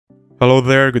Hello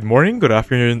there, good morning, good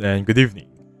afternoon, and good evening.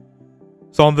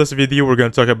 So on this video, we're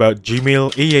going to talk about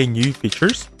Gmail AI new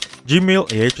features,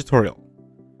 Gmail AI tutorial.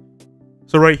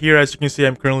 So right here, as you can see,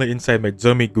 I'm currently inside my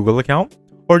dummy Google account,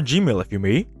 or Gmail if you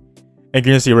may. And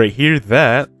you can see right here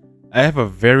that I have a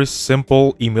very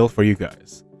simple email for you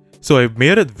guys. So I've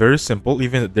made it very simple,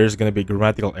 even if there's going to be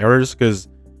grammatical errors, because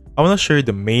I want to show you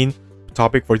the main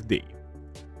topic for today.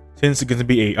 Since it's going to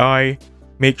be AI,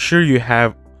 make sure you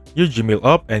have your Gmail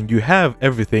up and you have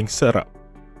everything set up.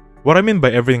 What I mean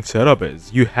by everything set up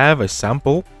is you have a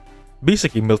sample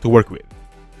basic email to work with.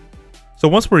 So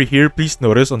once we're here, please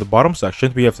notice on the bottom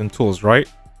section we have some tools, right?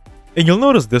 And you'll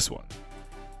notice this one,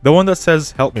 the one that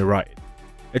says help me write.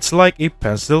 It's like a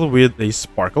pencil with a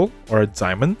sparkle or a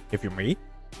diamond if you may.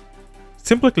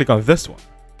 Simply click on this one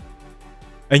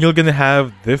and you're gonna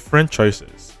have different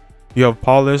choices. You have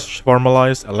polish,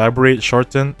 formalize, elaborate,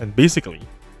 shorten, and basically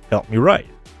help me write.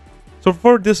 So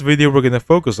for this video, we're gonna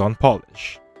focus on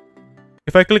polish.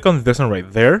 If I click on this one right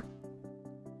there,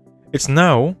 it's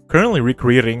now currently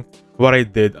recreating what I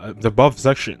did at the above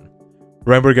section.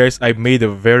 Remember guys, I made a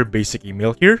very basic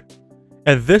email here,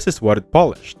 and this is what it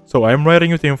polished. So I'm writing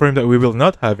you to inform that we will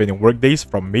not have any work days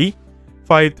from May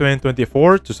 5,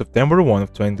 2024 to September 1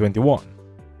 of 2021.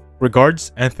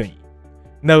 Regards, Anthony.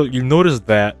 Now you'll notice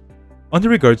that on the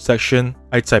regards section,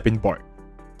 I type in Bart.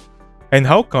 And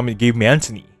how come it gave me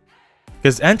Anthony?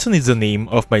 Because Anthony is the name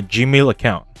of my Gmail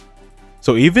account.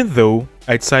 So even though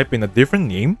I type in a different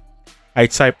name, I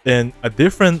type in a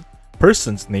different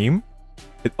person's name,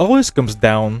 it always comes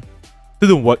down to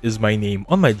the what is my name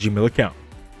on my Gmail account.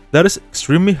 That is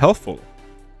extremely helpful.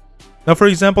 Now for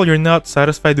example, you're not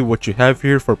satisfied with what you have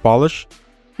here for polish,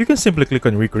 you can simply click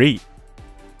on recreate.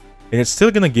 And it's still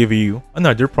gonna give you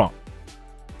another prompt.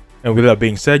 And with that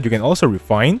being said, you can also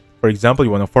refine. For example,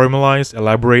 you want to formalize,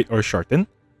 elaborate, or shorten.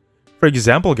 For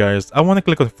example, guys, I want to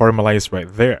click on formalize right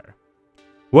there.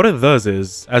 What it does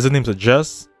is, as the name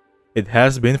suggests, it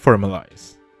has been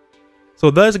formalized.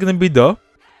 So that is going to be the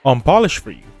polish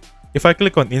for you. If I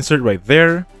click on insert right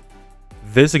there,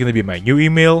 this is going to be my new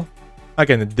email. I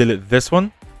can delete this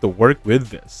one to work with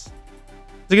this.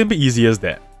 It's going to be easy as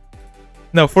that.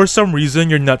 Now, for some reason,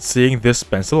 you're not seeing this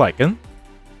pencil icon.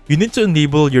 You need to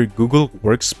enable your Google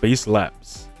Workspace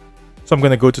Labs. So I'm going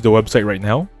to go to the website right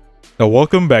now. Now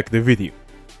welcome back to the video.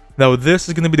 Now this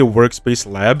is going to be the Workspace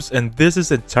Labs and this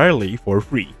is entirely for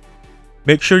free.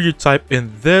 Make sure you type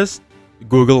in this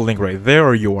Google link right there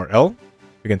or URL.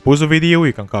 You can pause a video,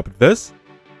 you can copy this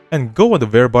and go at the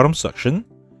very bottom section.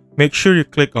 Make sure you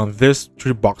click on these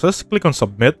three boxes, click on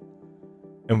submit,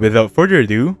 and without further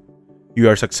ado, you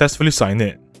are successfully signed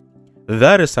in.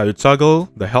 That is how you toggle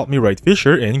the help me write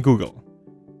feature in Google.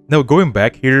 Now going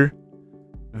back here,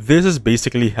 this is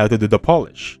basically how to do the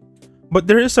polish. But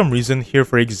there is some reason here.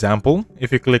 For example,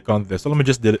 if you click on this, so let me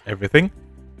just delete everything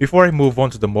before I move on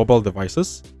to the mobile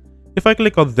devices. If I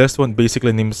click on this one,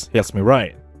 basically names helps me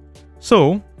write.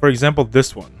 So for example,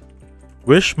 this one,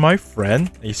 wish my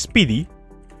friend a speedy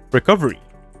recovery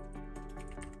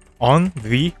on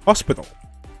the hospital.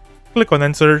 Click on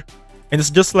enter. And it's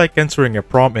just like entering a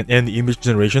prompt in any image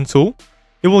generation tool.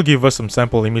 It will give us some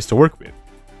sample image to work with.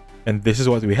 And this is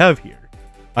what we have here.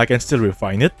 I can still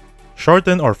refine it,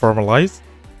 shorten or formalize,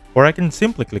 or I can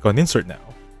simply click on insert now.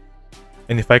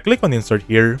 And if I click on insert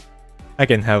here, I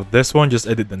can have this one just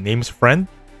edit the name's friend,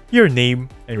 your name,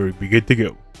 and we'll be good to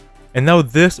go. And now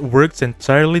this works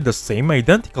entirely the same,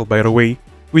 identical by the way,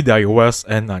 with iOS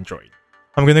and Android.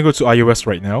 I'm gonna go to iOS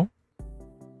right now.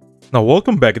 Now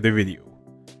welcome back to the video.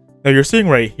 Now you're seeing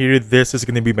right here, this is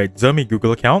going to be my dummy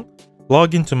Google account.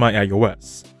 Log into my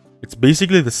iOS. It's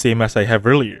basically the same as I have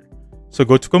earlier. So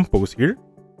go to compose here.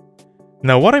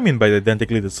 Now what I mean by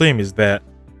identically the same is that,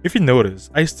 if you notice,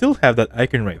 I still have that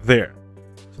icon right there.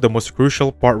 So the most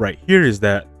crucial part right here is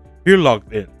that you're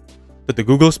logged in to the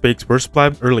Google Space First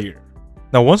Plan earlier.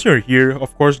 Now once you're here,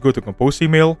 of course go to compose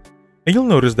email and you'll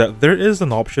notice that there is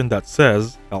an option that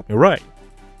says help me write.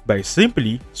 By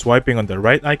simply swiping on the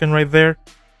right icon right there,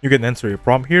 you can enter a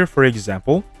prompt here. For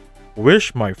example,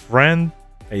 wish my friend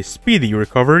a speedy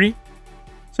recovery.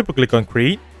 Simply click on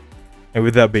create. And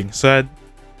with that being said,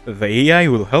 the AI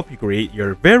will help you create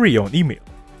your very own email.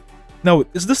 Now,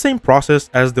 it's the same process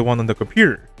as the one on the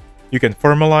computer. You can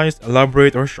formalize,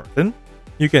 elaborate, or shorten.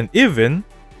 You can even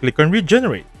click on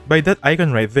regenerate by that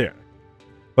icon right there.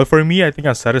 But for me, I think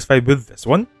I'm satisfied with this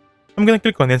one. I'm gonna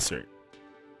click on insert.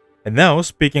 And now,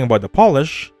 speaking about the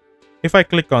polish, if I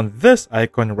click on this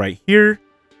icon right here,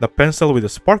 the pencil with the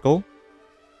sparkle,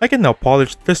 I can now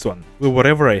polish this one with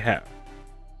whatever I have.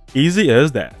 Easy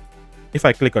as that. If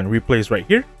I click on replace right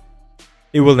here,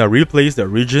 it will now replace the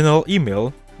original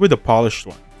email with a polished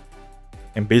one.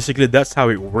 And basically that's how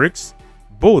it works,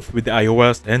 both with the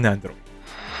iOS and Android.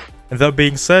 And that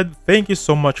being said, thank you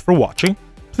so much for watching.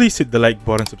 Please hit the like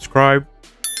button, subscribe.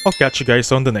 I'll catch you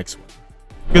guys on the next one.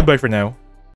 Goodbye for now.